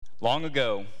Long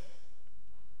ago,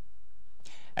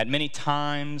 at many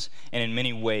times and in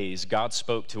many ways, God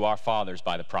spoke to our fathers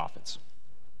by the prophets.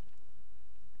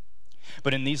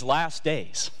 But in these last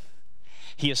days,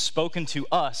 he has spoken to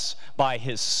us by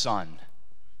his Son,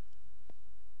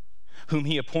 whom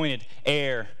he appointed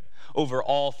heir over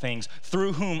all things,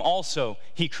 through whom also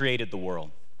he created the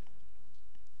world.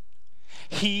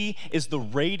 He is the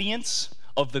radiance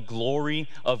of the glory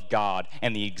of God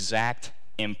and the exact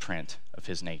imprint of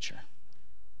his nature.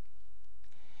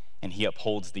 And he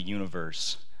upholds the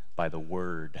universe by the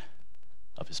word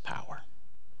of his power.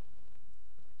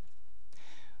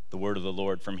 The word of the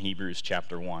Lord from Hebrews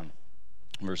chapter 1,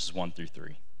 verses 1 through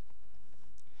 3.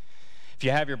 If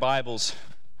you have your Bibles,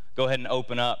 go ahead and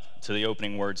open up to the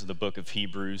opening words of the book of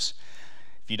Hebrews.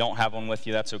 If you don't have one with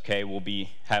you, that's okay. We'll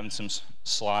be having some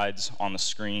slides on the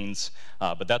screens,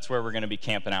 but that's where we're going to be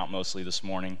camping out mostly this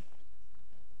morning.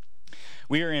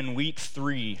 We are in week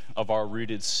 3 of our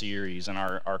Rooted series, and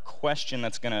our question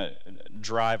that's going to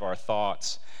drive our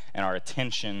thoughts and our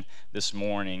attention this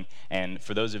morning, and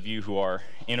for those of you who are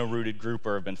in a Rooted group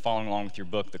or have been following along with your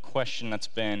book, the question that's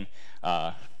been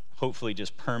hopefully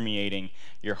just permeating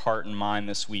your heart and mind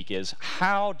this week is,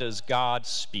 how does God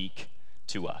speak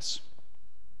to us?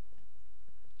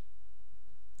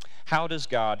 How does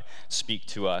God speak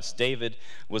to us? David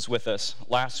was with us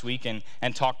last week and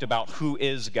talked about who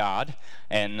is God,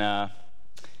 and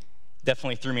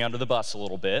definitely threw me under the bus a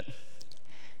little bit.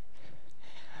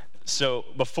 So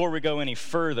before we go any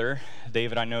further,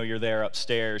 David, I know you're there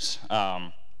upstairs.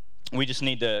 We just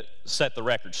need to set the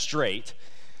record straight.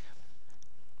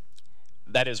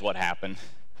 That is what happened.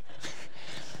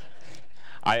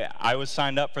 I was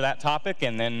signed up for that topic,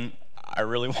 and then I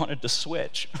really wanted to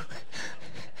switch.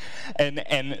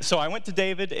 And so I went to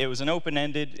David. It was an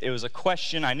open-ended, it was a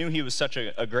question. I knew he was such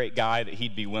a great guy that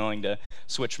he'd be willing to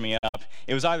switch me up.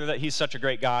 It was either that he's such a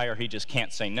great guy or he just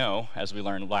can't say no, as we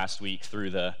learned last week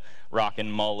through the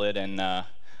rockin' mullet and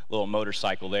little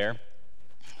motorcycle there.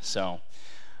 So,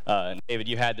 David,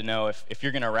 you had to know if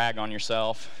you're going to rag on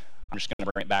yourself, I'm just going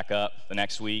to bring it back up the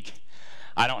next week.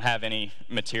 I don't have any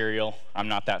material. I'm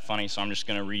not that funny, so I'm just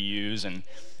going to reuse. And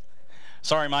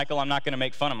sorry, Michael, I'm not going to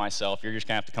make fun of myself. You're just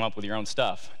going to have to come up with your own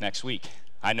stuff next week.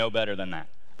 I know better than that.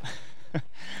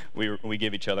 We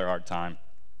give each other a hard time.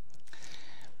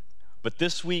 But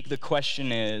this week, the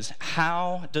question is,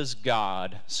 how does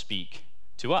God speak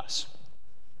to us?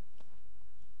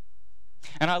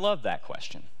 And I love that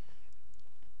question.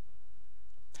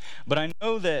 But I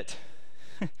know that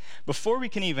before we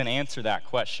can even answer that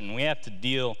question, we have to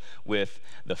deal with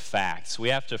the facts. We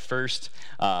have to first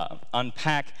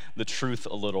unpack the truth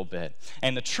a little bit.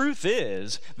 And the truth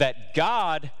is that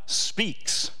God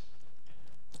speaks.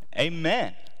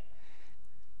 Amen.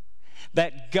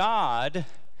 That God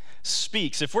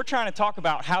speaks. If we're trying to talk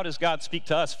about how does God speak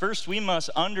to us, first we must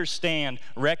understand,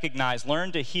 recognize,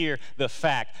 learn to hear the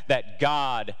fact that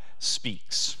God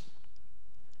speaks.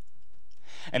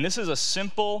 And this is a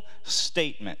simple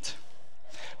statement,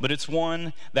 but it's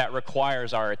one that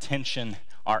requires our attention,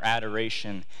 our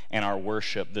adoration, and our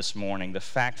worship this morning. The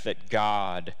fact that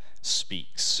God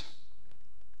speaks.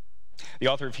 The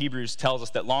author of Hebrews tells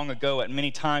us that long ago, at many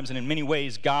times and in many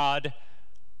ways, God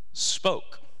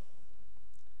spoke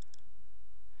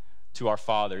to our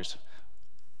fathers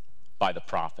by the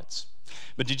prophets.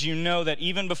 But did you know that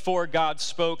even before God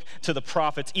spoke to the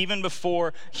prophets, even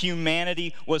before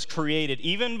humanity was created,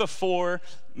 even before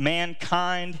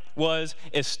mankind was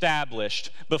established,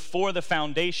 before the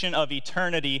foundation of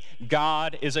eternity,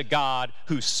 God is a God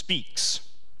who speaks?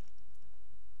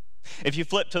 If you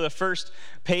flip to the first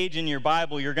page in your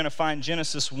Bible, you're going to find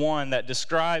Genesis 1 that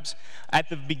describes at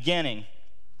the beginning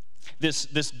this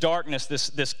darkness,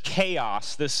 this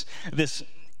chaos, this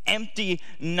empty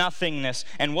nothingness.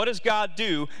 And what does God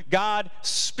do? God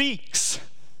speaks.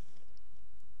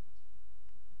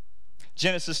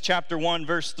 Genesis chapter 1,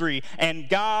 verse 3. And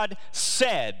God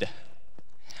said,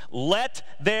 "Let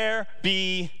there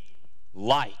be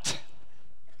light."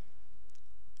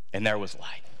 And there was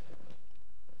light.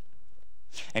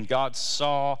 And God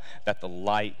saw that the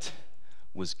light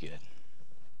was good.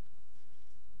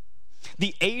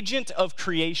 The agent of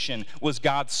creation was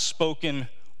God's spoken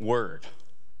word.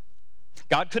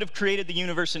 God could have created the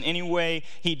universe in any way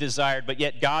he desired, but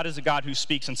yet God is a God who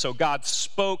speaks, and so God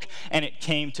spoke and it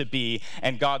came to be,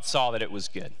 and God saw that it was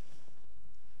good.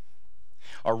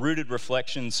 Our Rooted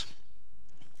reflections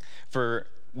for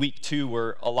week 2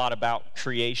 were a lot about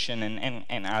creation,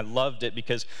 and I loved it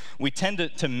because we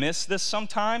tend to miss this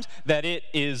sometimes, that it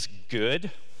is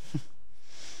good.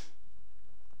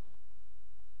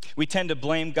 We tend to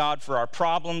blame God for our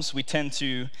problems. We tend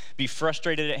to be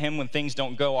frustrated at him when things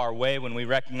don't go our way, when we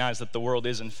recognize that the world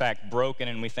is in fact broken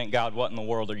and we think, God, what in the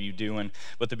world are you doing?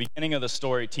 But the beginning of the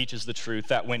story teaches the truth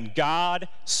that when God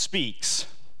speaks,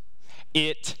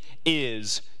 it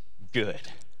is good.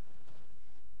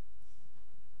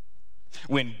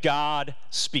 When God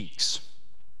speaks,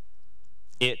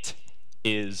 it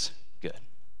is good.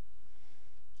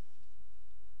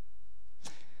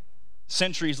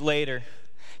 Centuries later,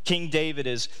 King David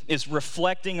is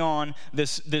reflecting on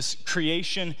this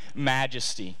creation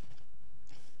majesty.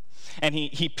 And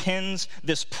he pens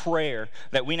this prayer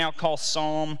that we now call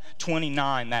Psalm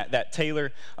 29 that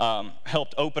Taylor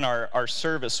helped open our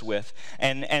service with.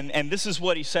 And this is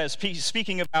what he says,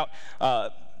 speaking about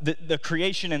the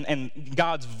creation and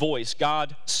God's voice,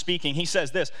 God speaking. He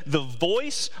says this: the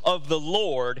voice of the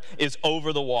Lord is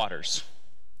over the waters.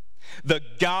 The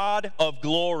God of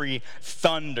glory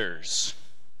thunders.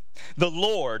 The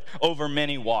Lord over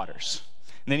many waters.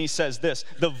 And then he says this: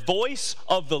 the voice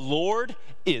of the Lord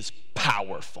is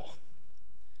powerful.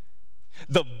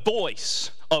 The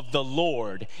voice of the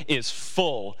Lord is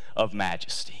full of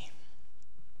majesty.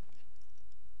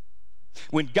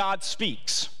 When God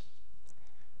speaks,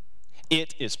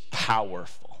 it is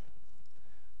powerful.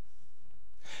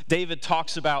 David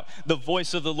talks about the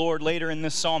voice of the Lord later in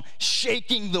this psalm,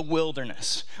 shaking the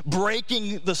wilderness,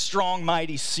 breaking the strong,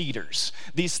 mighty cedars.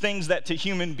 These things that to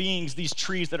human beings, these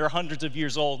trees that are hundreds of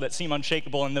years old that seem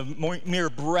unshakable, and the mere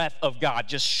breath of God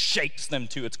just shakes them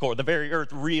to its core. The very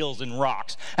earth reels and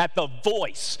rocks at the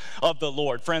voice of the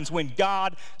Lord. Friends, when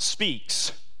God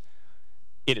speaks,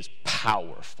 it is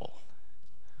powerful.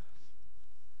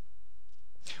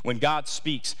 When God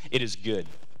speaks, it is good.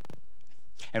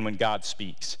 And when God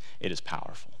speaks, it is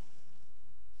powerful.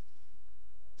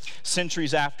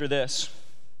 Centuries after this,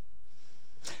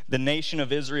 the nation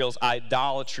of Israel's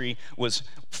idolatry was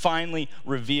finally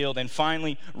revealed and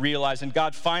finally realized, and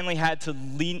God finally had to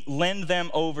lend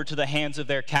them over to the hands of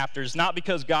their captors, not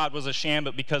because God was a sham,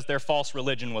 but because their false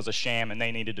religion was a sham, and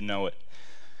they needed to know it.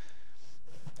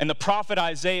 And the prophet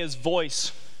Isaiah's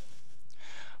voice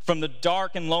from the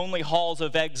dark and lonely halls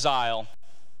of exile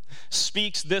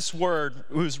speaks this word,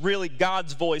 who's really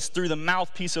God's voice, through the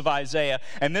mouthpiece of Isaiah.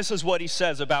 And this is what he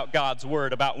says about God's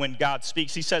word, about when God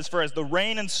speaks. He says, "For as the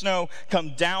rain and snow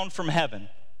come down from heaven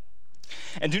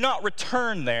and do not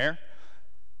return there,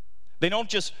 they don't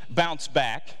just bounce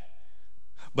back,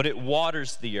 but it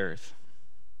waters the earth,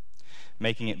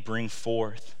 making it bring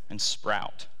forth and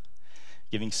sprout,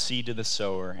 giving seed to the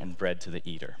sower and bread to the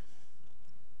eater.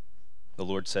 The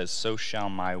Lord says, so shall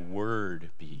my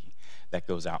word be that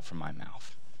goes out from my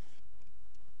mouth.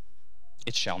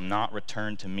 It shall not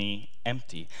return to me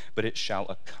empty, but it shall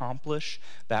accomplish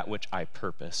that which I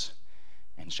purpose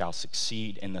and shall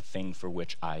succeed in the thing for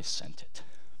which I sent it."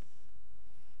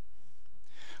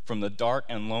 From the dark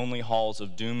and lonely halls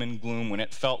of doom and gloom, when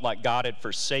it felt like God had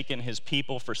forsaken his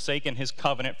people, forsaken his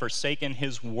covenant, forsaken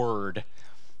his word,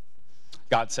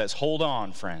 God says, hold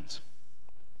on, friends.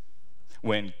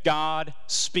 When God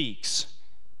speaks,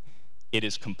 it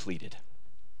is completed.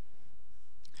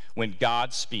 When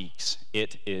God speaks,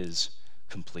 it is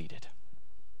completed.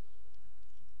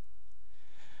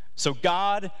 So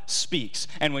God speaks,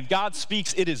 and when God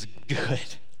speaks, it is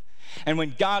good. And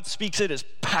when God speaks, it is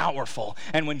powerful.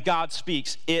 And when God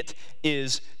speaks, it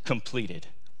is completed.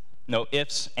 No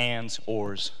ifs, ands,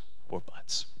 ors, or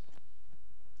buts.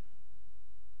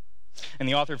 And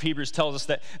the author of Hebrews tells us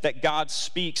that God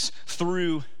speaks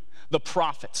through the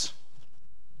prophets.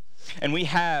 And we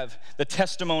have the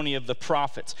testimony of the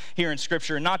prophets here in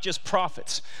Scripture. And not just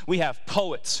prophets. We have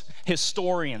poets,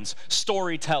 historians,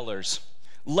 storytellers,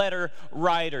 letter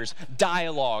writers,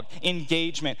 dialogue,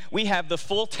 engagement. We have the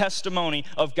full testimony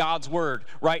of God's word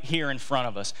right here in front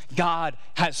of us. God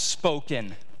has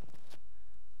spoken.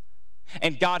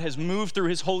 And God has moved through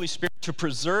his Holy Spirit to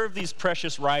preserve these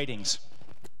precious writings,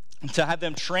 to have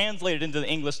them translated into the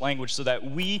English language so that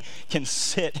we can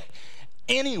sit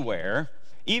anywhere,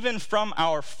 even from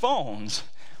our phones,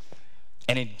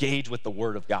 and engage with the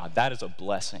Word of God. That is a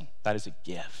blessing. That is a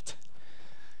gift.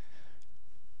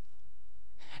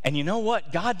 And you know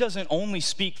what? God doesn't only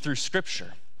speak through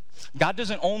Scripture. God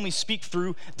doesn't only speak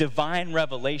through divine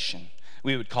revelation,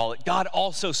 we would call it. God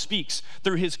also speaks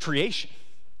through his creation.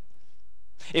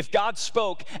 If God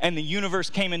spoke and the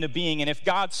universe came into being, and if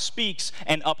God speaks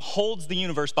and upholds the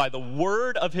universe by the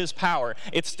word of his power,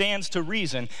 it stands to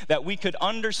reason that we could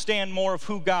understand more of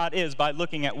who God is by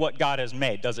looking at what God has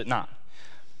made, does it not?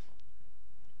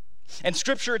 And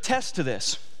Scripture attests to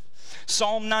this.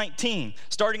 Psalm 19,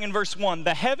 starting in verse 1,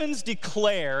 the heavens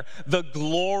declare the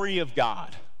glory of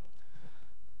God.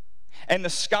 and the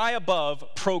sky above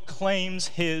proclaims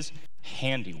his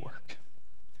handiwork.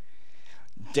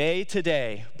 Day to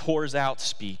day pours out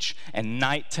speech, and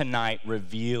night to night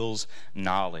reveals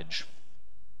knowledge.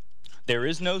 There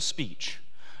is no speech,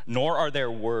 nor are there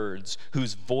words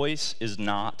whose voice is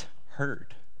not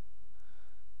heard.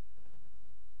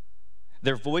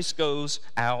 Their voice goes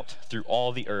out through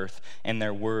all the earth, and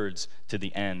their words to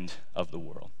the end of the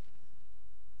world.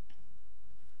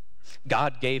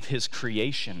 God gave his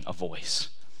creation a voice,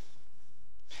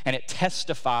 and it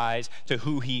testifies to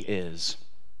who he is,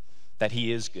 that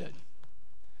he is good,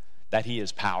 that he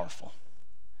is powerful,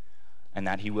 and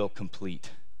that he will complete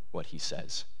what he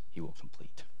says he will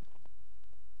complete.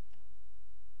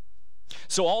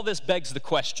 So all this begs the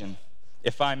question,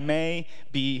 if I may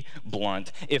be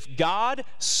blunt, if God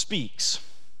speaks,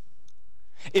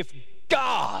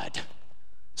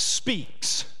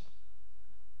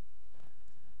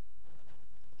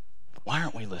 why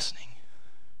aren't we listening?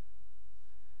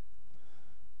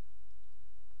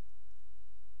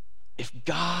 If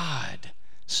God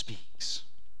speaks,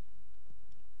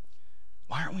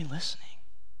 why aren't we listening?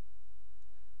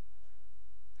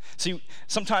 See,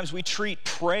 sometimes we treat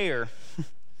prayer,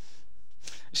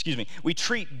 we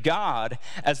treat God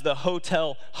as the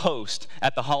hotel host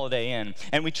at the Holiday Inn,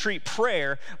 and we treat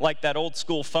prayer like that old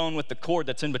school phone with the cord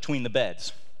that's in between the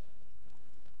beds.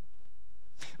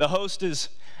 The host is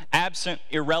absent,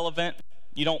 irrelevant.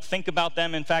 You don't think about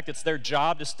them. In fact, it's their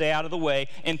job to stay out of the way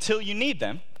until you need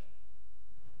them.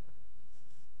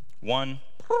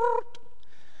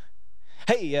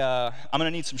 Hey, I'm going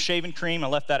to need some shaving cream. I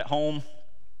left that at home.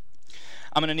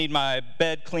 I'm going to need my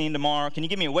bed cleaned tomorrow. Can you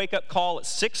give me a wake-up call at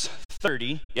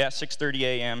 6:30? Yeah, 6:30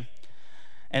 a.m.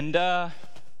 And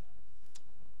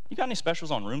you got any specials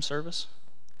on room service?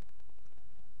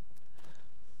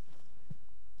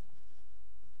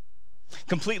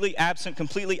 Completely absent,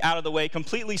 completely out of the way,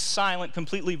 completely silent,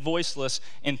 completely voiceless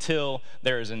until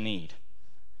there is a need.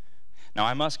 Now,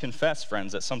 I must confess,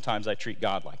 friends, that sometimes I treat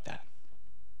God like that.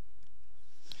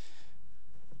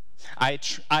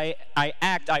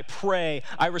 I pray,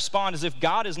 I respond as if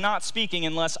God is not speaking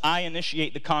unless I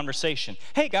initiate the conversation.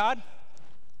 Hey, God,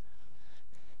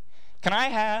 can I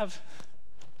have?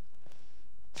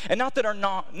 And not that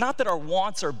our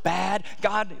wants are bad.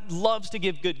 God loves to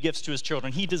give good gifts to his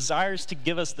children. He desires to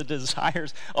give us the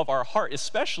desires of our heart,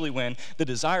 especially when the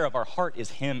desire of our heart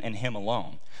is him and him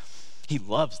alone. He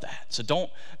loves that. So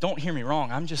don't hear me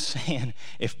wrong. I'm just saying,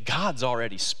 if God's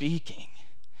already speaking,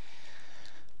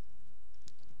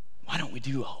 why don't we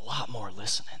do a lot more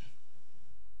listening?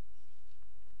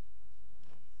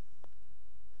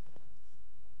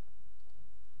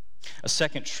 A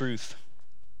second truth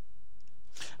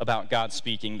about God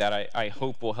speaking that I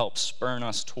hope will help spur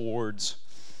us towards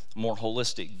a more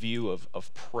holistic view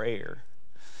of prayer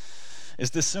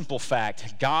is this simple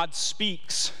fact: God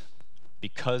speaks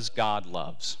because God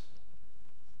loves.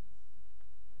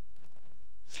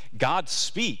 God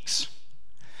speaks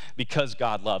because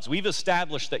God loves. We've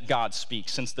established that God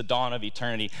speaks since the dawn of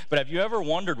eternity, but have you ever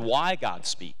wondered why God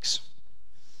speaks?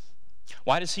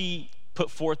 Why does he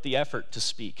put forth the effort to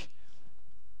speak?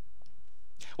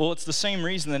 Well, it's the same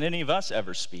reason that any of us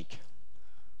ever speak.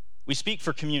 We speak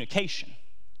for communication,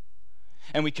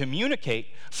 and we communicate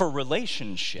for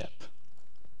relationship.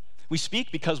 We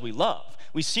speak because we love.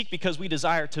 We speak because we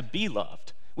desire to be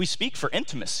loved. We speak for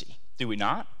intimacy, do we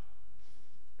not?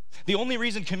 The only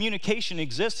reason communication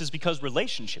exists is because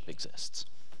relationship exists.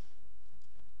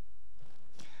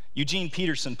 Eugene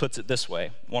Peterson puts it this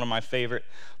way, one of my favorite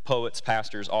poets,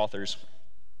 pastors, authors.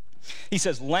 He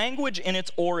says, language in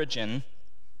its origin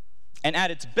and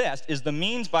at its best is the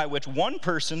means by which one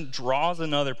person draws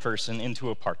another person into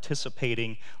a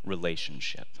participating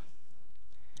relationship.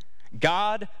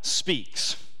 God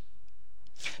speaks,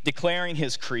 declaring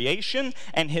his creation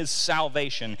and his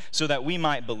salvation so that we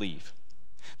might believe.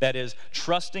 That is,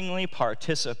 trustingly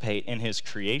participate in his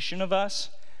creation of us,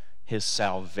 his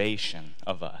salvation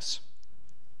of us.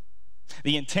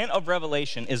 The intent of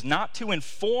revelation is not to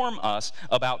inform us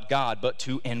about God, but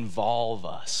to involve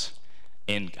us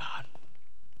in God.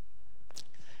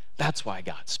 That's why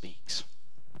God speaks.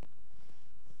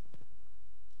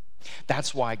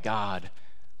 That's why God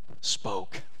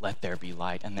spoke let there be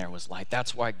light, and there was light.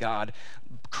 That's why God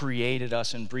created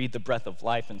us and breathed the breath of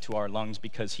life into our lungs,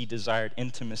 because he desired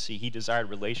intimacy. He desired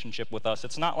relationship with us.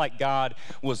 It's not like God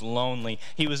was lonely.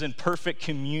 He was in perfect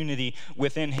community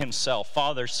within himself,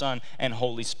 Father, Son, and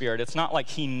Holy Spirit. It's not like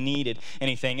he needed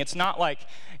anything. It's not like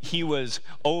he was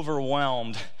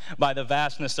overwhelmed by the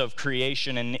vastness of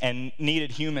creation and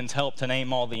needed humans' help to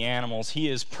name all the animals. He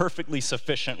is perfectly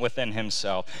sufficient within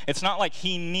himself. It's not like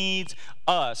he needs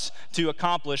us to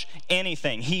accomplish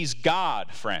anything. He's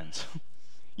God, friends.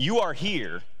 You are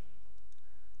here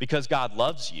because God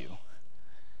loves you.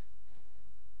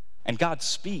 And God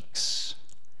speaks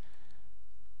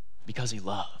because he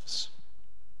loves.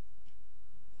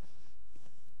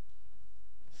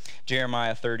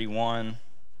 Jeremiah 31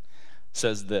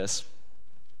 says this: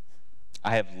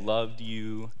 I have loved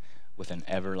you with an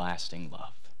everlasting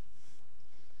love.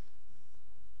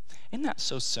 Isn't that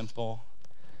so simple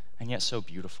and yet so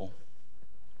beautiful?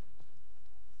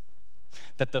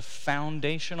 That the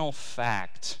foundational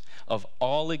fact of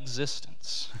all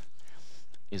existence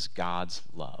is God's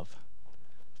love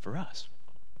for us.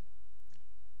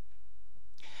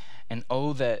 And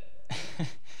oh that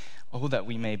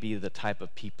we may be the type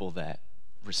of people that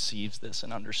receives this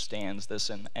and understands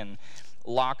this and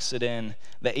locks it in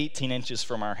the 18 inches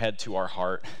from our head to our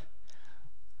heart,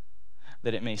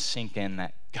 that it may sink in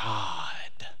that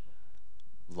God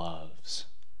loves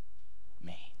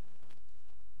me.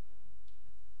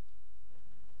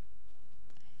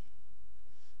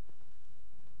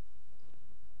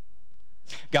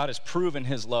 God has proven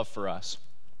his love for us,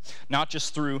 not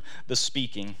just through the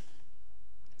speaking,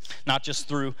 not just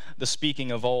through the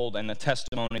speaking of old and the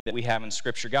testimony that we have in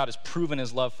Scripture. God has proven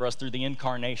his love for us through the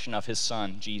incarnation of his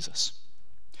Son, Jesus.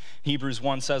 Hebrews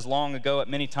 1 says, long ago, at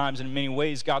many times and in many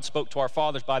ways, God spoke to our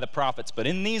fathers by the prophets. But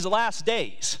in these last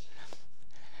days,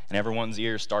 and everyone's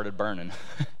ears started burning,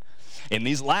 in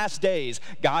these last days,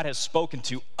 God has spoken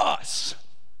to us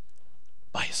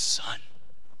by his Son.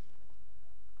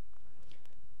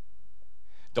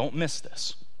 Don't miss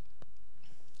this,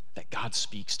 that God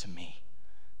speaks to me,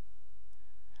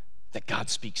 that God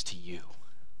speaks to you.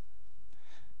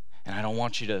 And I don't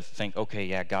want you to think, okay,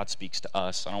 yeah, God speaks to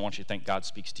us. I don't want you to think God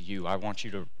speaks to you. I want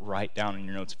you to write down in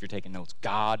your notes, if you're taking notes,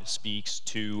 God speaks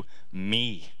to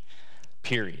me,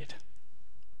 period.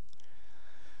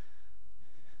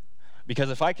 Because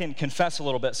if I can confess a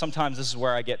little bit, sometimes this is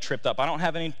where I get tripped up. I don't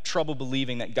have any trouble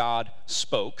believing that God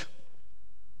spoke.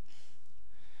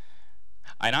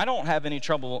 And I don't have any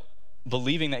trouble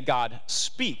believing that God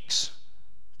speaks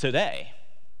today.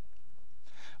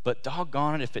 But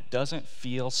doggone it if it doesn't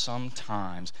feel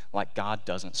sometimes like God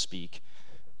doesn't speak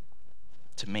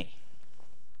to me.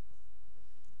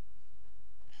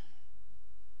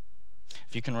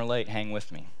 If you can relate, hang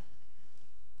with me.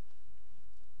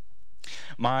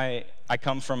 I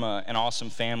come from an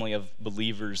awesome family of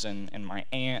believers, and my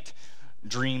aunt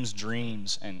dreams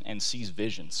dreams and sees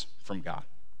visions from God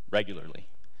regularly.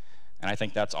 And I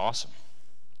think that's awesome.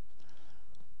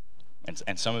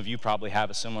 And some of you probably have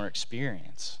a similar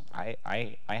experience.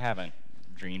 I haven't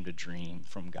dreamed a dream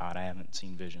from God. I haven't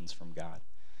seen visions from God.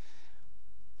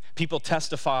 People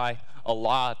testify a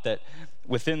lot that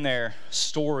within their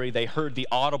story, they heard the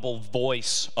audible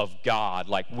voice of God,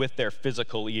 like with their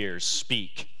physical ears,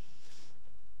 speak.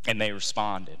 And they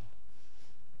responded.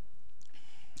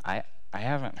 I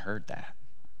haven't heard that.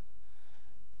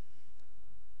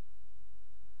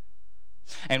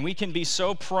 And we can be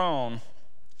so prone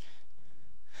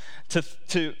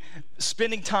to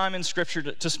spending time in Scripture,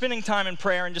 to spending time in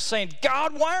prayer and just saying,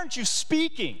 God, why aren't you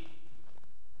speaking?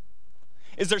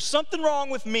 Is there something wrong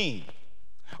with me?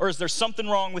 Or is there something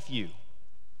wrong with you?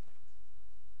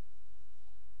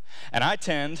 And I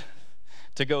tend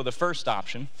to go the first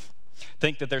option,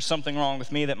 think that there's something wrong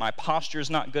with me, that my posture is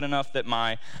not good enough, that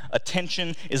my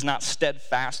attention is not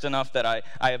steadfast enough, that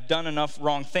I have done enough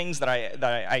wrong things, that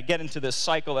I get into this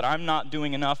cycle that I'm not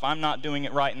doing enough, I'm not doing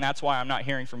it right, and that's why I'm not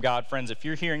hearing from God. Friends, if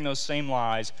you're hearing those same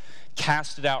lies,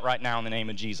 cast it out right now in the name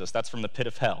of Jesus. That's from the pit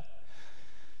of hell.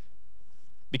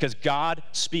 Because God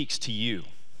speaks to you.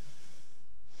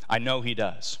 I know he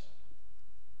does.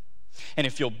 And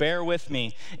if you'll bear with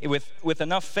me, with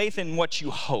enough faith in what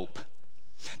you hope,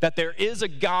 that there is a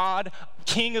God,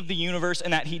 King of the universe,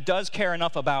 and that he does care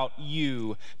enough about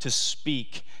you to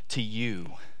speak to you.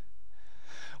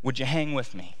 Would you hang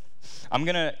with me? I'm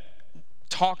going to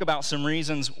talk about some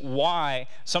reasons why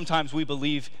sometimes we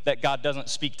believe that God doesn't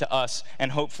speak to us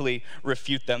and hopefully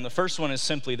refute them. The first one is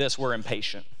simply this: we're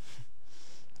impatient.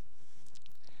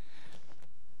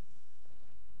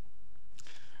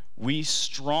 We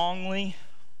strongly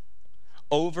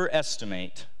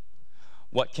overestimate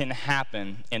what can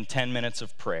happen in 10 minutes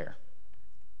of prayer.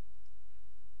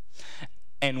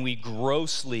 And we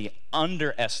grossly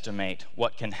underestimate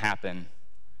what can happen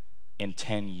in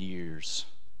 10 years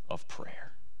of prayer.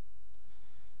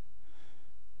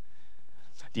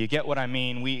 Do you get what I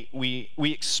mean? We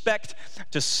expect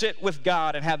to sit with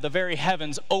God and have the very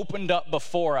heavens opened up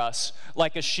before us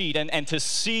like a sheet and to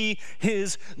see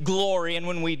his glory. And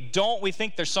when we don't, we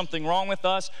think there's something wrong with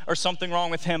us or something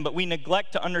wrong with him. But we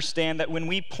neglect to understand that when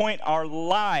we point our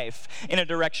life in a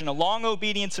direction, a long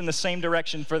obedience in the same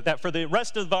direction, for the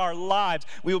rest of our lives,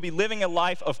 we will be living a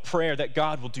life of prayer, that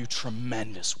God will do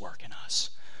tremendous work in us.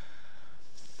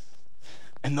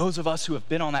 And those of us who have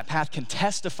been on that path can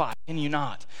testify, can you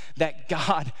not, that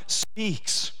God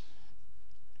speaks.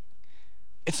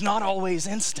 It's not always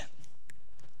instant,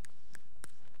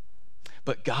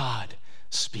 but God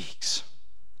speaks.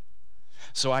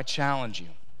 So I challenge you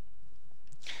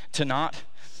to not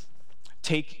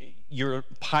take your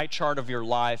pie chart of your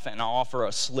life and offer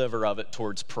a sliver of it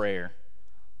towards prayer,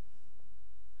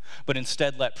 but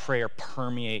instead let prayer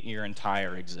permeate your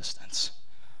entire existence.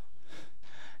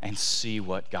 And see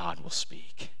what God will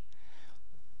speak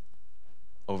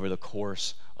over the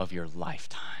course of your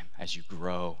lifetime as you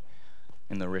grow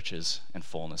in the riches and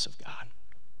fullness of God.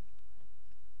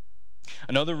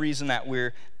 Another reason that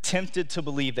we're tempted to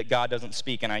believe that God doesn't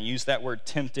speak, and I use that word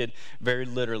tempted very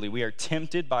literally. We are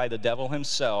tempted by the devil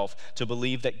himself to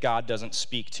believe that God doesn't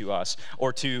speak to us,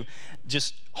 or to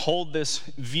just hold this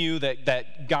view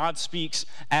that God speaks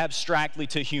abstractly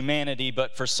to humanity,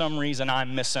 but for some reason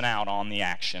I'm missing out on the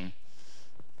action.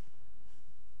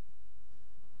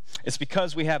 It's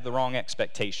because we have the wrong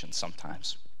expectations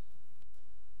sometimes.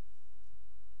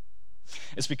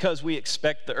 It's because we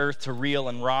expect the earth to reel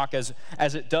and rock as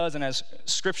it does, and as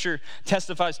Scripture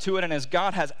testifies to it, and as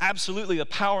God has absolutely the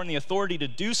power and the authority to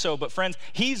do so. But friends,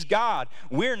 he's God.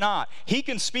 We're not. He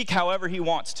can speak however he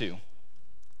wants to.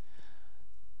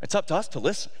 It's up to us to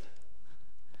listen.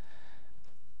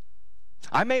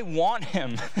 I may want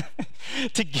him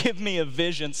to give me a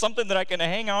vision, something that I can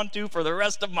hang on to for the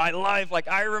rest of my life. Like,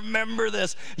 I remember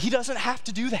this. He doesn't have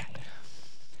to do that.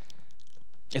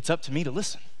 It's up to me to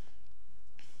listen.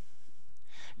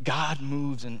 God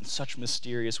moves in such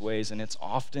mysterious ways, and it's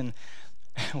often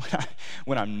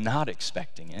when I'm not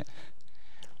expecting it,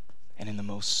 and in the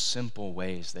most simple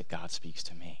ways that God speaks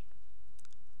to me.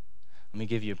 Let me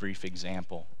give you a brief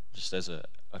example, just as a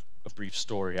brief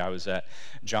story. I was at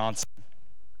Johnson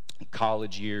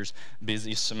college years,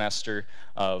 busiest semester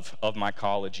of my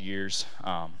college years.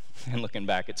 And looking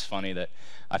back, it's funny that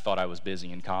I thought I was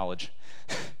busy in college.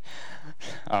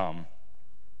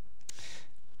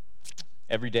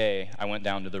 Every day I went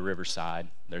down to the riverside.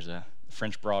 There's a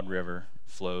French Broad River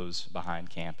flows behind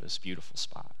campus, beautiful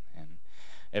spot. And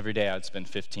every day I would spend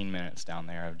 15 minutes down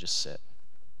there. I would just sit.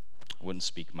 I wouldn't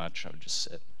speak much. I would just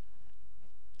sit.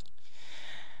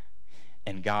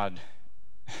 And God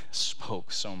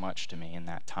spoke so much to me in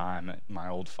that time. My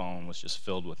old phone was just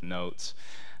filled with notes.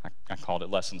 I called it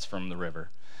Lessons from the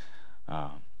River.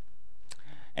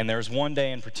 And there was one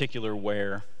day in particular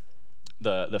where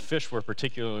the fish were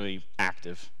particularly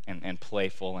active and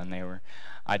playful, and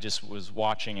I just was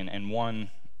watching, and one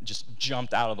just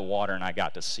jumped out of the water, and I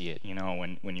got to see it. You know,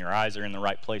 when your eyes are in the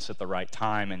right place at the right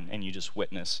time, and you just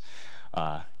witness.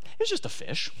 It was just a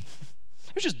fish.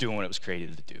 It was just doing what it was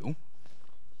created to do.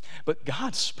 But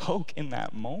God spoke in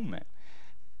that moment,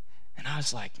 and I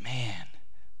was like, man,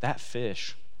 that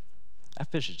fish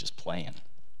is just playing.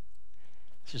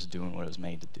 It's just doing what it was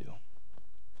made to do.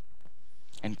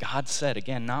 And God said,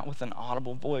 again, not with an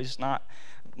audible voice, not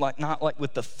like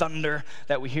with the thunder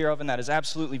that we hear of, and that is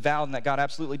absolutely valid and that God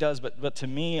absolutely does, but to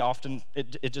me, often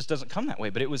it just doesn't come that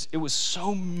way. But it was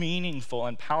so meaningful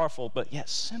and powerful, but yet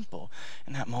simple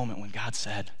in that moment when God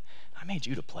said, I made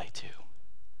you to play too.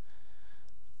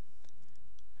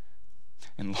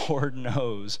 And Lord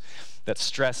knows that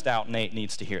stressed out Nate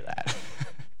needs to hear that.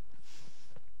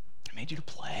 I made you to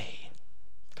play.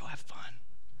 Go have fun.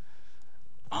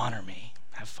 Honor me.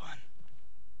 Have fun.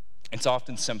 It's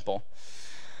often simple.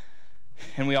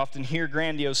 And we often hear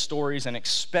grandiose stories and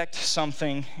expect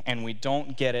something, and we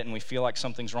don't get it, and we feel like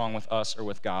something's wrong with us or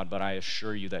with God, but I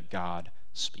assure you that God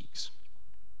speaks.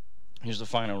 Here's the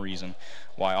final reason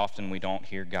why often we don't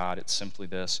hear God. It's simply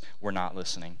this: we're not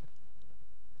listening.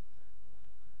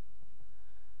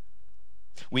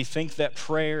 We think that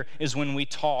prayer is when we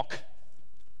talk.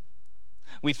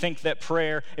 We think that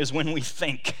prayer is when we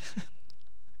think.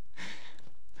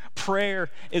 Prayer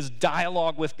is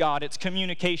dialogue with God. It's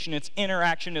communication, it's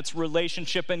interaction, it's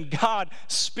relationship, and God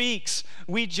speaks.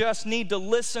 We just need to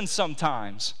listen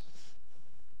sometimes.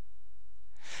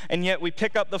 And yet we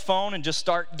pick up the phone and just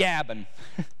start gabbing.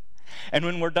 And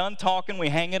when we're done talking, we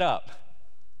hang it up.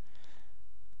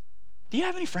 Do you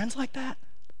have any friends like that?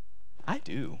 I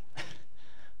do.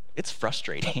 It's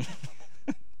frustrating.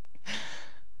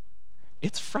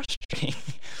 It's frustrating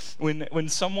when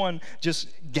someone just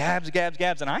gabs,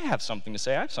 and I have something to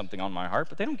say, I have something on my heart,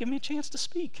 but they don't give me a chance to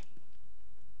speak.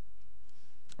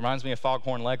 Reminds me of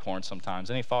Foghorn Leghorn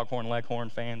sometimes. Any Foghorn Leghorn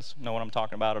fans know what I'm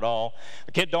talking about at all?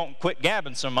 The kid don't quit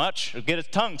gabbing so much, he'll get his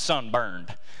tongue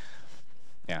sunburned.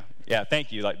 Yeah,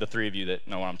 thank you, like the three of you that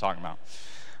know what I'm talking about.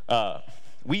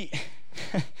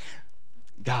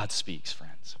 God speaks,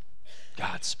 friends.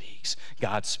 God speaks.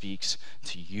 God speaks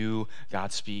to you.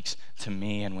 God speaks to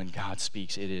me. And when God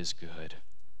speaks, it is good.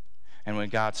 And when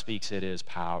God speaks, it is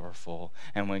powerful.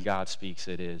 And when God speaks,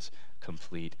 it is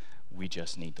complete. We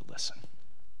just need to listen.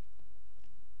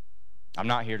 I'm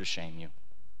not here to shame you.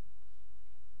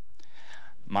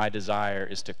 My desire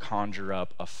is to conjure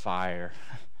up a fire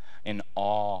in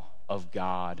awe of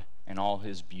God and all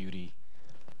his beauty,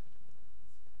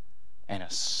 and a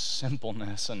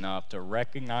simpleness enough to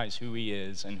recognize who he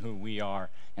is and who we are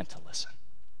and to listen.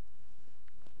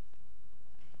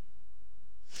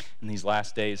 In these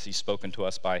last days, he's spoken to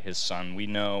us by his Son. We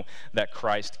know that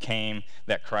Christ came,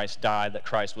 that Christ died, that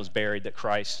Christ was buried, that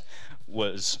Christ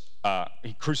was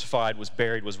he crucified, was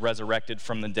buried, was resurrected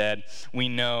from the dead. We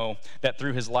know that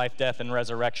through his life, death, and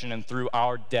resurrection, and through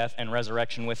our death and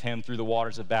resurrection with him through the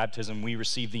waters of baptism, we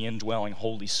receive the indwelling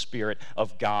Holy Spirit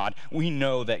of God. We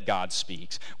know that God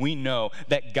speaks. We know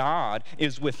that God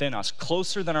is within us,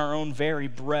 closer than our own very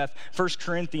breath. 1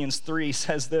 Corinthians 3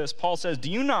 says this. Paul says, "Do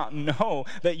you not know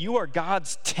that you are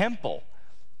God's temple,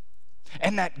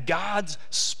 and that God's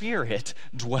Spirit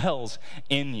dwells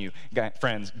in you?"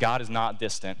 Friends, God is not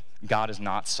distant. God is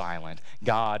not silent.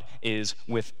 God is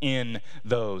within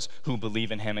those who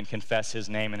believe in him and confess his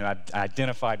name and are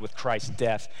identified with Christ's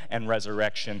death and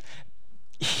resurrection.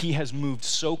 He has moved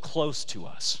so close to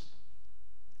us.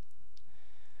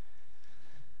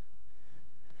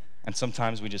 And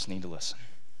sometimes we just need to listen.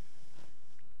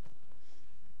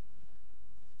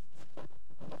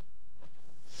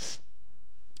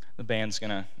 The band's going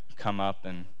to come up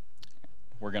and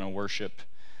we're going to worship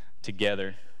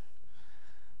together.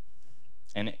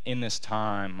 And in this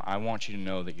time, I want you to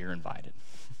know that you're invited.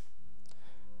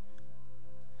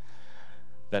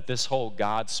 That this whole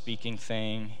God speaking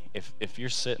thing, if you're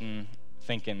sitting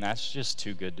thinking that's just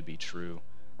too good to be true,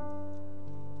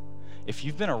 if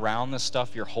you've been around this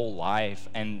stuff your whole life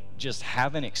and just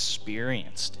haven't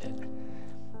experienced it,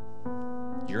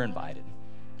 you're invited.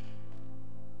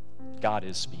 God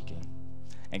is speaking,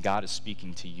 and God is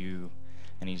speaking to you,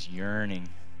 and he's yearning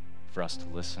for us to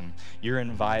listen. You're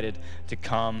invited to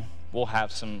come. We'll have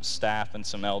some staff and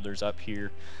some elders up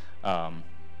here.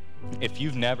 If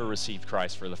you've never received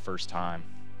Christ for the first time,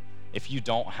 if you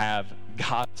don't have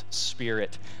God's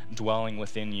Spirit dwelling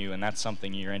within you, and that's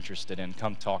something you're interested in,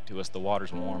 come talk to us. The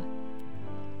water's warm.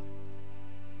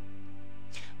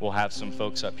 We'll have some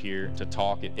folks up here to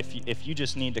talk. If you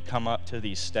just need to come up to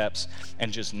these steps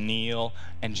and just kneel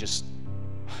and just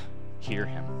hear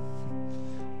him,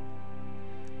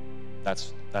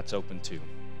 that's open too.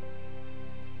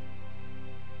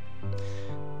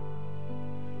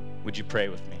 Would you pray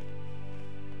with me?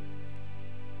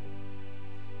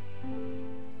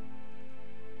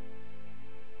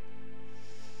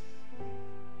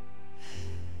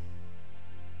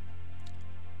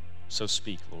 So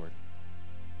speak, Lord,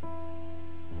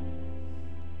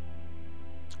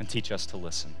 and teach us to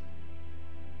listen.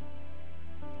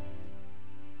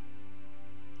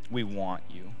 We want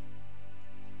you.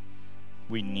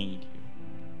 We need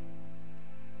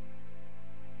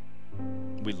you.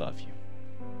 We love you.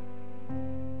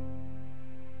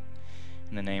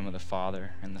 In the name of the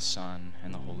Father, and the Son,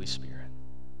 and the Holy Spirit.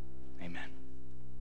 Amen.